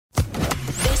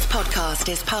podcast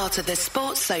is part of the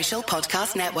Sports Social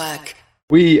Podcast Network.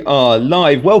 We are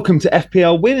live. Welcome to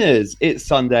FPL Winners. It's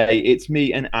Sunday. It's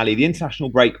me and Ali. The international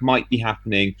break might be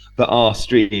happening, but our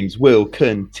streams will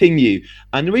continue.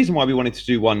 And the reason why we wanted to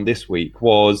do one this week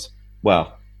was,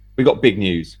 well, we got big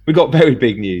news. We got very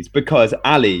big news because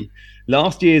Ali,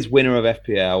 last year's winner of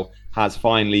FPL, has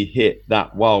finally hit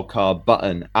that wildcard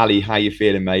button. Ali, how you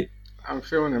feeling, mate? I'm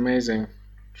feeling amazing.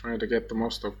 Trying to get the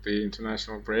most of the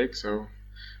international break. So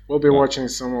we'll be watching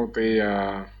some of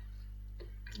the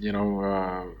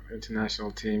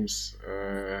international teams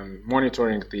and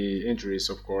monitoring the injuries,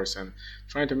 of course, and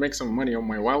trying to make some money on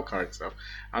my wild card. So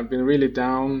I've been really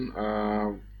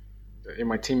down in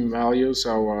my team value,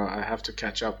 so I have to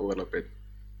catch up a little bit.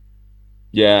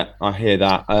 Yeah, I hear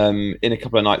that. In a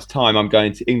couple of nights' time, I'm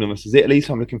going to England versus Italy,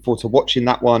 so I'm looking forward to watching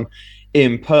that one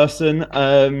in person.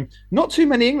 Not too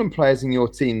many England players in your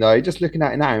team, though. Just looking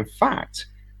at it now, in fact,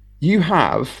 you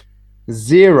have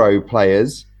 0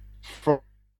 players from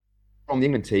the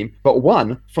England team, but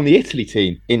 1 from the Italy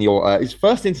team in your his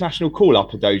first international call-up,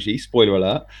 Doji, spoiler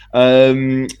alert.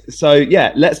 So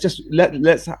yeah, let's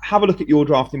have a look at your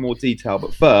draft in more detail.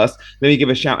 But first, let me give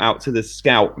a shout out to the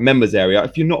Scout members area.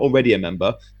 If you're not already a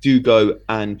member, do go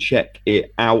and check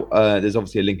it out. There's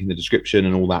obviously a link in the description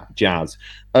and all that jazz.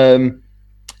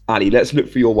 Ali, let's look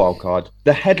for your wildcard.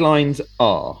 The headlines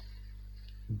are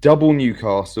double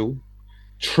Newcastle,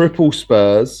 triple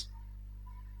Spurs,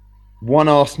 1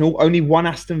 Arsenal, only 1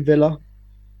 Aston Villa,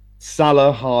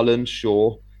 Salah, Haaland,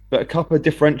 Shaw, but a couple of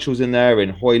differentials in there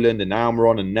in Højlund and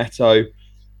Almiron and Neto.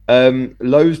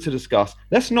 Loads to discuss.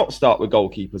 Let's not start with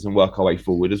goalkeepers and work our way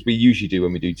forward, as we usually do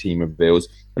when we do team reveals.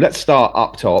 Let's start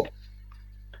up top.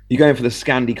 You're going for the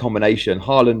Scandi combination,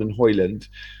 Haaland and Højlund.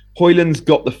 Højlund's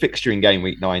got the fixture in game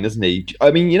week 9, hasn't he?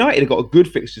 I mean, United have got a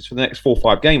good fixtures for the next 4 or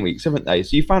 5 game weeks, haven't they?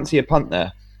 So you fancy a punt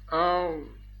there?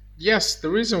 Yes, the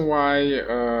reason why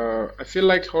I feel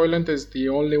like Højlund is the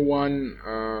only one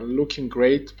looking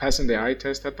great, passing the eye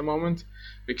test at the moment,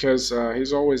 because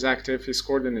he's always active. He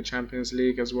scored in the Champions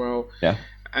League as well. Yeah.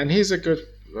 And he's a good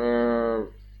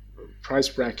price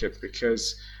bracket,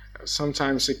 because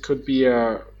sometimes it could be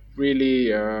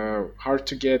really hard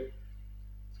to get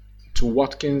to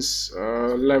Watkins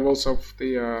levels of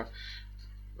the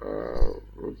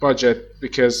budget,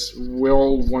 because we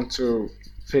all want to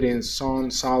fit in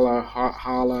Son, Salah,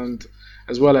 Haaland,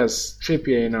 as well as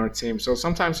Trippier in our team. So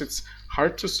sometimes it's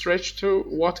hard to stretch to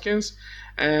Watkins.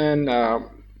 And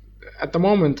at the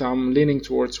moment, I'm leaning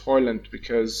towards Højlund,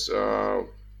 because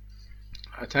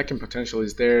attacking potential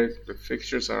is there. The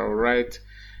fixtures are all right,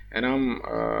 and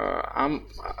I'm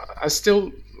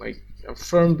still like a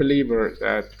firm believer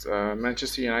that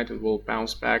Manchester United will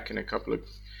bounce back in a couple of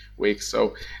weeks.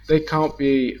 So they can't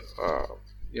be,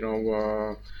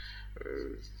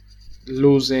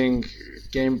 losing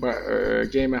game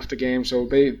after game, so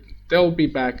they'll be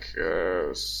back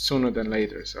sooner than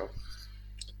later. So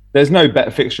there's no better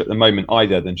fixture at the moment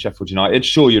either than Sheffield United.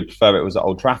 Sure, you'd prefer it was at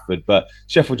Old Trafford, but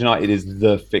Sheffield United is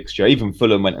the fixture. Even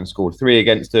Fulham went and scored 3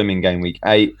 against them in game week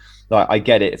 8. Like, I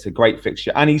get it, it's a great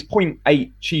fixture, and he's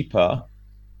 0.8 cheaper,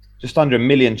 just under $1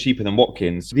 million cheaper than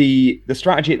Watkins. The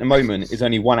strategy at the moment is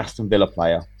only 1 Aston Villa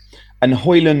player, and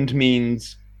Højlund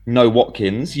means no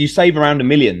Watkins. You save around $1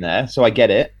 million there, so I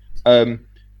get it. But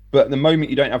at the moment,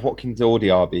 you don't have Watkins or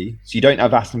Diaby, so you don't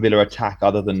have Aston Villa attack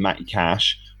other than Matty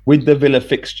Cash. With the Villa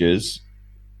fixtures,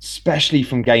 especially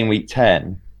from game week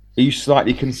 10, are you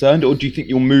slightly concerned, or do you think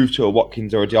you'll move to a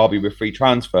Watkins or a Diaby with free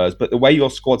transfers? But the way your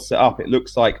squad's set up, it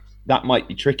looks like that might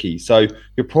be tricky. So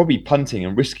you're probably punting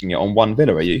and risking it on 1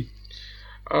 Villa, are you?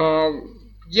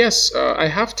 Yes, I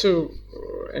have to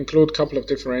include a couple of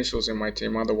differentials in my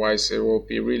team. Otherwise, it will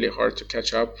be really hard to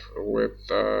catch up with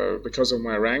because of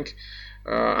my rank.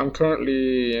 I'm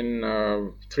currently in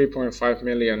 3.5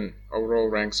 million overall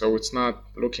rank, so it's not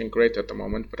looking great at the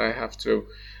moment. But I have to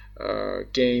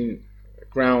gain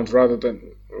ground rather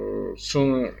than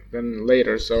sooner than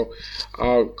later. So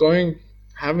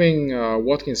having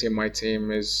Watkins in my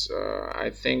team is, I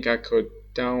think I could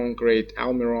downgrade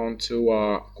Almiron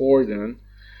to Gordon.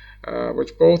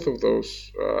 Which both of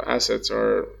those assets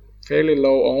are fairly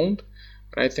low owned,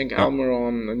 but I think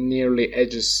Almiron nearly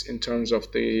edges in terms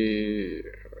of the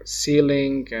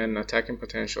ceiling and attacking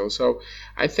potential. So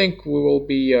I think we will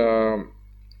be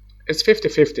it's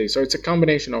 50-50. So it's a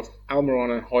combination of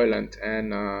Almiron and Højlund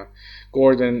and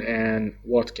Gordon and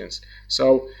Watkins.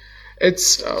 So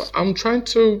it's I'm trying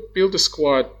to build a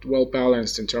squad well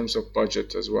balanced in terms of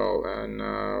budget as well, and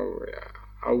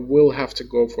I will have to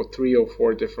go for 3 or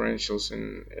 4 differentials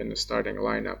in the starting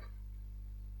lineup.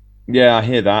 Yeah, I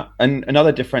hear that. And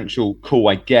another differential call,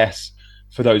 I guess,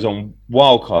 for those on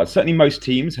wildcard. Certainly, most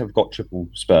teams have got triple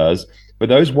Spurs, but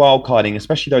those wildcarding,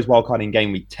 especially those wildcarding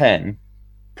game week 10,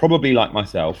 probably like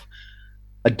myself,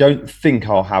 I don't think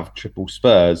I'll have triple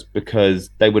Spurs because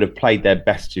they would have played their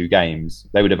best two games.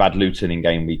 They would have had Luton in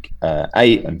game week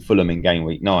 8 and Fulham in game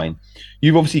week 9.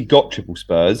 You've obviously got triple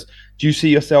Spurs. Do you see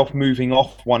yourself moving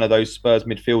off one of those Spurs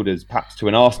midfielders, perhaps to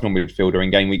an Arsenal midfielder in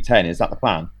game week 10? Is that the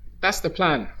plan? That's the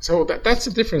plan. So that's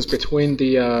the difference between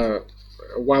the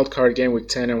wildcard game week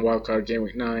 10 and wildcard game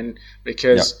week 9,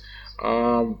 because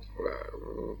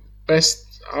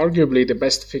arguably the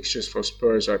best fixtures for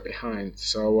Spurs are behind.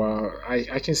 So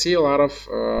I can see a lot of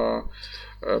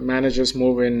managers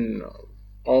moving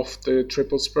off the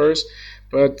triple Spurs.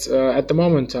 But at the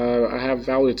moment, I have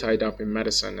value tied up in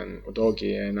Madison and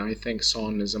Udogie, and I think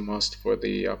Son is a must for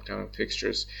the upcoming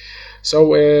fixtures. So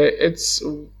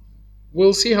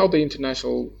we'll see how the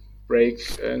international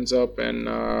break ends up and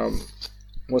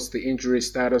what's the injury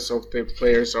status of the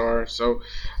players are. So,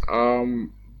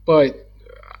 but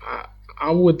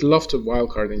I would love to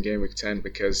wildcard in game week 10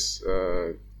 because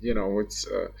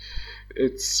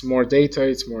it's more data,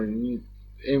 it's more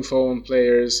info on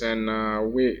players, and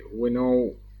we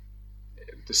know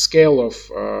the scale of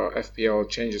FPL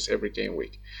changes every game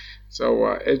week. So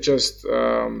it just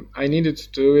I needed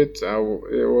to do it.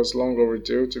 It was long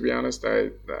overdue, to be honest. I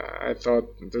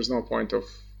thought there's no point of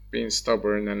being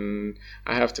stubborn, and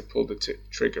I have to pull the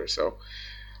trigger. So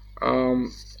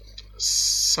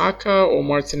Saka or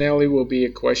Martinelli will be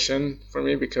a question for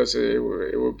me because it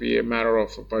will be a matter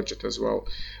of a budget as well.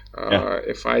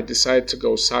 If I decide to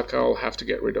go Saka, I'll have to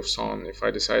get rid of Son. If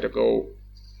I decide to go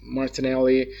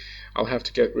Martinelli, I'll have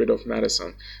to get rid of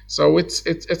Madison. So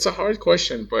it's a hard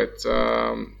question, but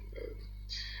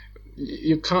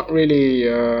you can't really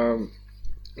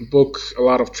book a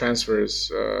lot of transfers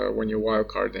when you're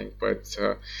wildcarding. But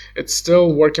it's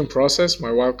still work in process. My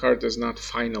wildcard is not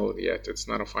final yet. It's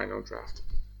not a final draft.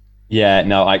 Yeah,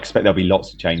 no, I expect there'll be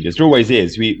lots of changes. There always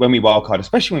is. When we wildcard,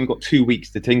 especially when we've got 2 weeks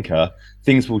to tinker,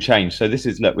 things will change. So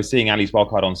we're seeing Ali's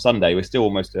wildcard on Sunday. We're still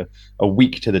almost a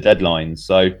week to the deadline.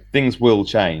 So things will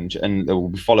change, and we'll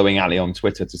be following Ali on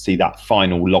Twitter to see that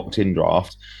final locked-in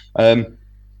draft.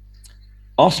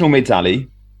 Arsenal mids, Ali.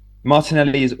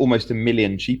 Martinelli is almost $1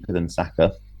 million cheaper than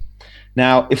Saka.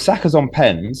 Now, if Saka's on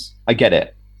pens, I get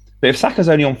it. But if Saka's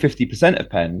only on 50% of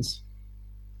pens,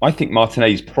 I think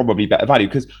Martinelli's probably better value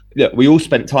because look, we all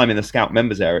spent time in the scout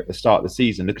members area at the start of the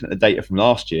season looking at the data from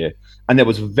last year, and there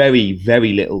was very,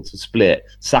 very little to split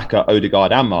Saka,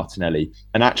 Odegaard, and Martinelli.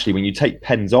 And actually, when you take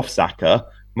pens off Saka,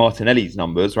 Martinelli's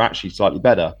numbers are actually slightly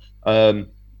better.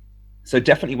 So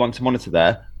definitely one to monitor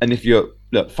there. And if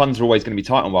funds are always going to be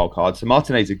tight on wildcards, so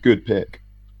Martinelli's a good pick.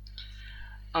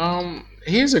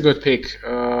 He's a good pick.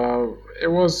 It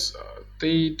was.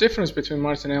 The difference between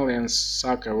Martinelli and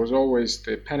Saka was always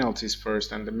the penalties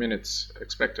first and the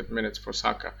expected minutes for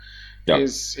Saka. Yeah.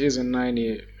 He's a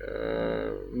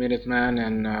 90-minute man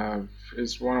and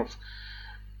is one of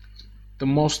the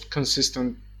most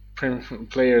consistent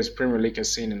players Premier League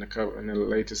has seen in the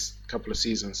latest couple of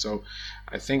seasons. So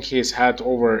I think he's had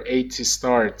over 80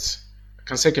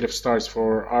 consecutive starts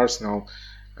for Arsenal,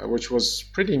 which was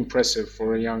pretty impressive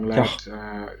for a young lad.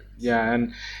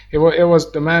 And it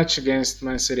was the match against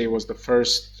Man City was the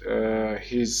first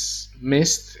he's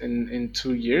missed in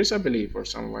 2 years, I believe, or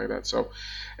something like that. So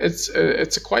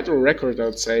it's quite a record, I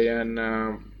would say, and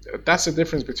that's the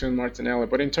difference between Martinelli.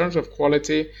 But in terms of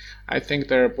quality, I think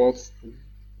they're both,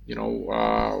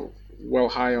 well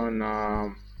high on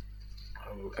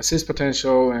assist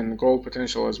potential and goal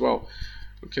potential as well.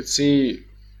 We could see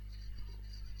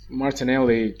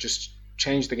Martinelli just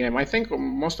changed the game. I think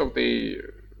most of the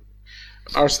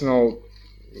Arsenal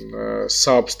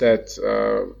subs that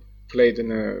played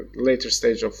in a later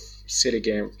stage of City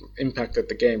game impacted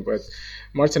the game, but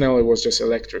Martinelli was just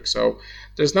electric. So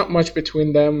there's not much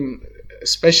between them,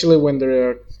 especially when there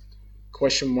are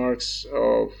question marks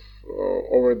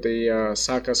over the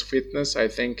Saka's fitness. I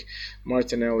think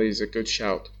Martinelli is a good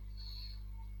shout.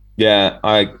 Yeah,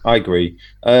 I agree.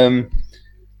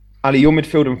 Ali, your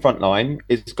midfield and front line,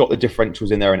 it's got the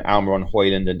differentials in there in Almiron,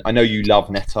 Højlund, and I know you love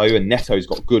Neto, and Neto's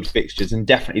got good fixtures and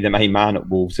definitely the main man at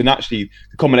Wolves. And actually,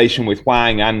 the combination with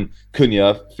Hwang and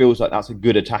Cunha feels like that's a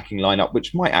good attacking lineup,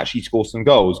 which might actually score some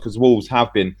goals because Wolves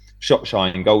have been shot shy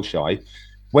and goal shy.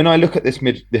 When I look at this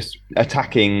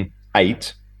attacking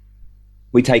 8,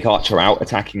 we take Archer out,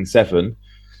 attacking 7.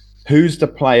 Who's the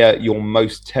player you're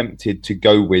most tempted to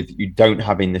go with you don't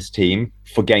have in this team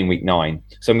for game week 9?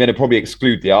 So I'm going to probably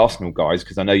exclude the Arsenal guys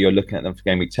because I know you're looking at them for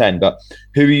game week 10. But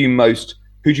who do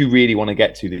you really want to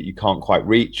get to that you can't quite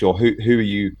reach, or who are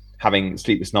you having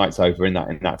sleepless nights over in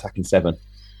that attacking seven?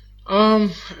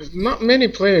 Not many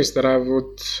players that I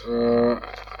would.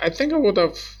 I think I would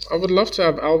love to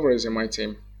have Alvarez in my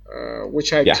team,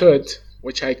 which I Yeah. could,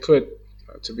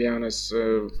 to be honest,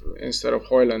 instead of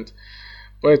Hoyland.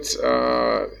 But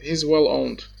he's well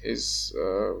owned.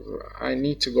 I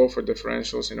need to go for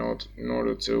differentials in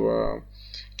order to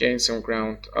gain some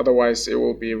ground. Otherwise, it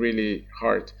will be really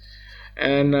hard.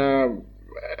 And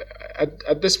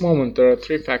at this moment, there are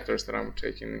three factors that I'm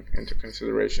taking into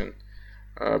consideration.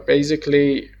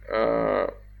 Basically,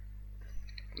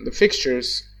 the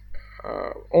fixtures,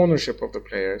 ownership of the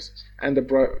players, and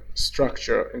the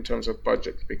structure in terms of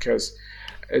budget. Because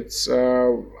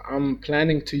I'm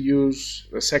planning to use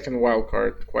the second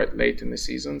wildcard quite late in the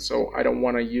season, so I don't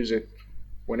want to use it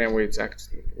whenever it's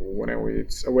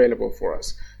available for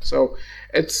us. So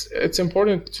it's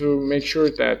important to make sure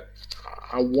that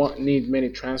I need many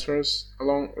transfers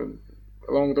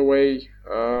along the way.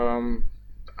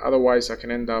 Otherwise, I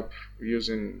can end up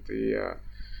using the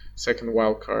second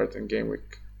wild card in game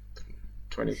week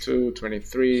 22,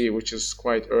 23, which is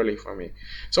quite early for me.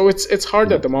 So it's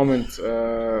hard at the moment.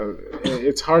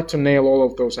 It's hard to nail all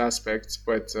of those aspects,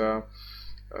 but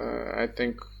I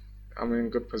think I'm in a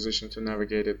good position to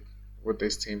navigate it with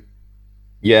this team.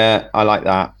 Yeah, I like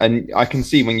that. And I can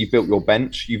see when you built your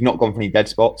bench, you've not gone for any dead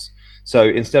spots. So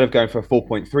instead of going for a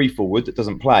 4.3 forward that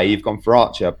doesn't play, you've gone for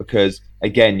Archer because,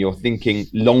 again, you're thinking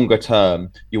longer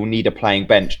term, you'll need a playing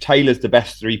bench. Taylor's the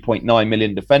best 3.9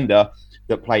 million defender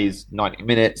that plays 90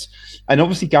 minutes. And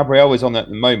obviously, Gabriel is on at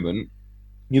the moment.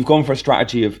 You've gone for a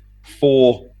strategy of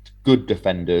 4 good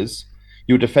defenders.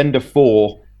 Your defender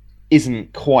 4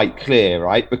 isn't quite clear,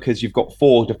 right? Because you've got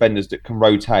 4 defenders that can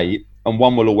rotate and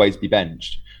one will always be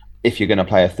benched if you're going to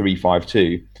play a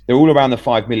 3-5-2. They're all around the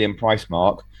 5 million price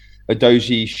mark.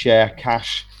 Adoji, Cher,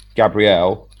 Cash,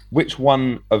 Gabriel. Which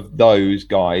one of those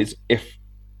guys, if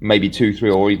maybe 2,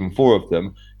 3, or even 4 of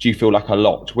them, do you feel like are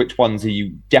locked? Which ones are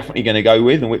you definitely going to go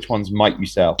with and which ones might you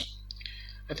sell?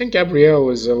 I think Gabriel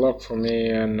is a lock for me,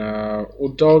 and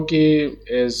Udogi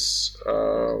is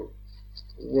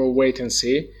we'll wait and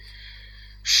see.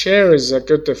 Cher is a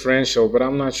good differential, but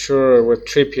I'm not sure with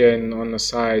Trippier on the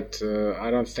side. I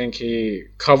don't think he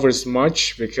covers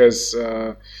much because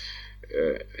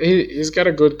he's got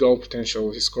a good goal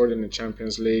potential. He scored in the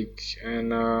Champions League,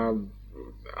 and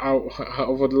I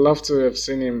would love to have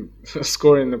seen him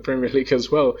score in the Premier League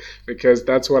as well, because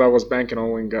that's what I was banking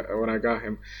on when I got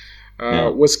him.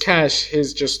 With Cash,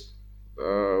 he's just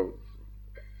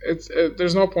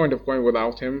there's no point of going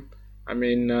without him. I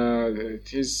mean,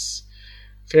 he's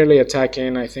fairly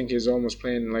attacking. I think he's almost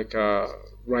playing like a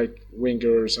right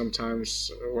winger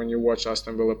sometimes when you watch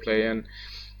Aston Villa play, and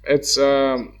it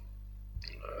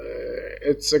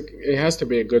has to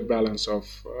be a good balance of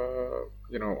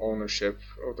ownership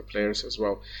of the players as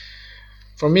well.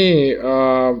 For me,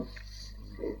 4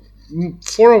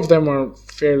 of them are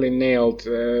fairly nailed.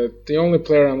 The only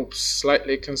player I'm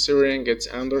slightly considering is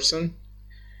Anderson,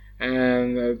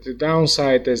 and the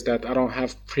downside is that I don't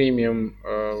have premium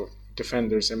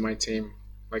defenders in my team,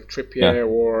 like Trippier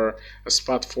or a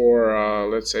spot for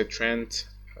let's say Trent.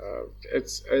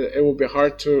 It will be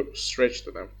hard to stretch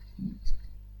to them.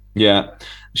 Yeah.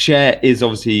 Cher is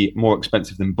obviously more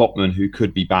expensive than Botman, who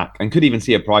could be back and could even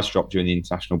see a price drop during the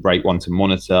international break, one to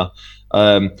monitor.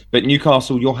 But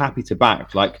Newcastle, you're happy to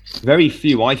back. Like, very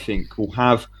few, I think, will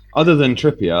have, other than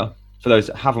Trippier, for those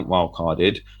that haven't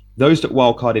wildcarded, those that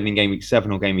wildcarded in game week 7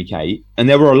 or game week 8, and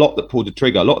there were a lot that pulled the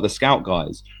trigger, a lot of the scout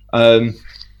guys,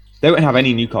 they won't have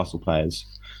any Newcastle players.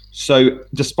 So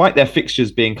despite their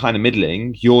fixtures being kind of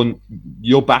middling,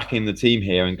 you're backing the team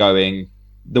here and going,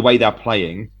 the way they're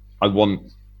playing, I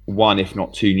want 1, if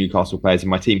not 2 Newcastle players in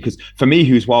my team. Because for me,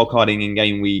 who's wildcarding in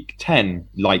game week 10,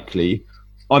 likely,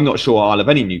 I'm not sure I'll have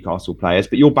any Newcastle players,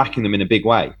 but you're backing them in a big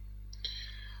way.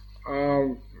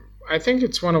 I think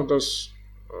it's one of those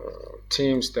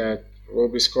teams that will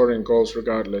be scoring goals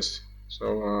regardless.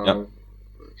 So,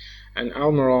 and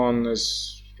Almiron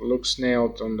looks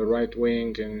nailed on the right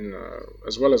wing, and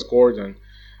as well as Gordon.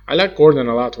 I like Gordon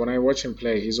a lot. When I watch him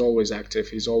play, he's always active.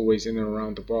 He's always in and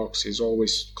around the box. He's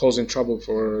always causing trouble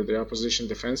for the opposition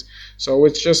defense. So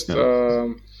it's just,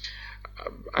 I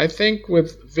think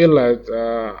with Villa,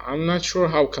 I'm not sure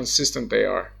how consistent they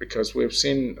are, because we've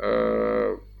seen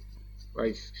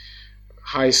like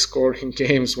high-scoring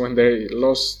games when they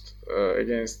lost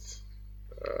against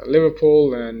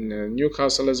Liverpool and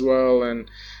Newcastle as well. And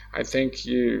I think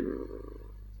you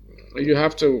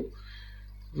have to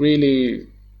really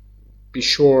be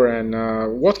sure, and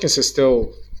Watkins is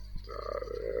still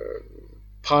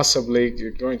possibly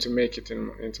going to make it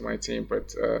into my team,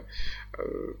 but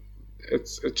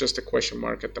it's just a question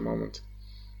mark at the moment.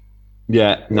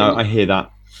 Yeah, no, I hear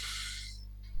that.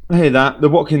 I hear that. The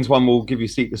Watkins one will give you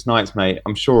sleepless nights, mate.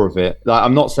 I'm sure of it. Like,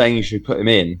 I'm not saying you should put him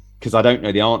in because I don't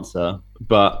know the answer,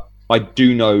 but I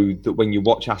do know that when you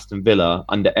watch Aston Villa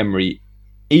under Emery,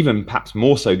 even perhaps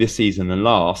more so this season than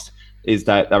last, is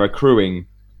that they're accruing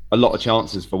a lot of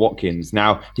chances for Watkins.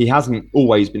 Now, he hasn't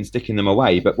always been sticking them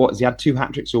away, but he had 2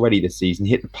 hat-tricks already this season.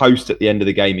 He hit the post at the end of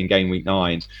the game in game week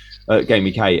 8,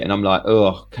 and I'm like,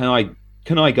 oh, can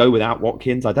I go without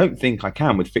Watkins? I don't think I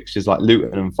can with fixtures like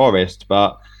Luton and Forest,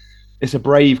 but it's a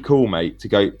brave call, mate, to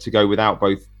go without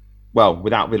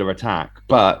without Villa attack.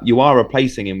 But you are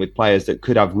replacing him with players that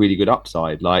could have really good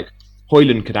upside. Like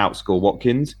Højlund could outscore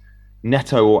Watkins,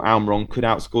 Neto or Almiron could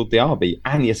outscore Diaby,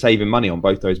 and you're saving money on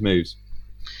both those moves.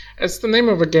 It's the name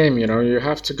of a game, you know. You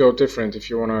have to go different if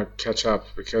you want to catch up,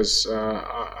 because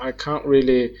I can't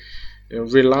really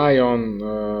rely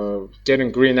on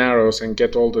getting green arrows and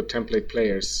get all the template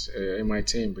players in my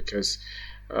team, because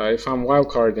if I'm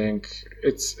wildcarding,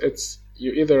 it's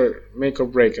you either make or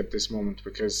break at this moment,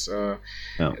 because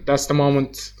that's the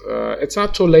moment. It's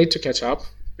not too late to catch up,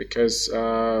 because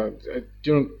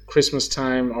during Christmas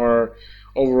time our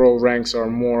overall ranks are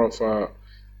more of a,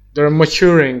 they're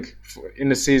maturing in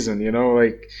the season,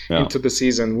 into the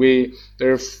season.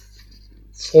 They're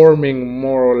forming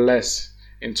more or less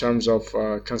in terms of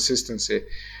consistency.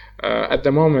 At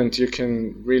the moment, you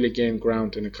can really gain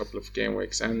ground in a couple of game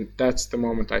weeks, and that's the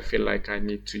moment I feel like I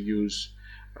need to use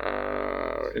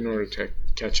in order to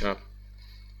catch up.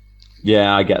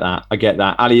 Yeah, I get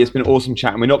that. Ali, it's been awesome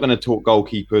chatting. We're not going to talk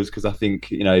goalkeepers because I think,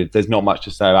 there's not much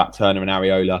to say about Turner and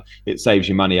Areola. It saves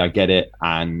you money, I get it,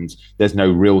 and there's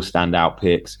no real standout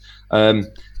picks.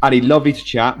 Ali, lovely to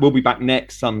chat. We'll be back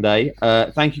next Sunday.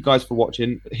 Thank you guys for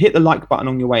watching. Hit the like button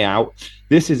on your way out.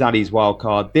 This is Ali's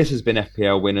Wildcard. This has been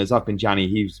FPL Winners. I've been Gianni.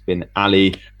 He's been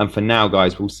Ali. And for now,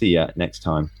 guys, we'll see you next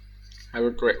time. Have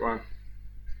a great one.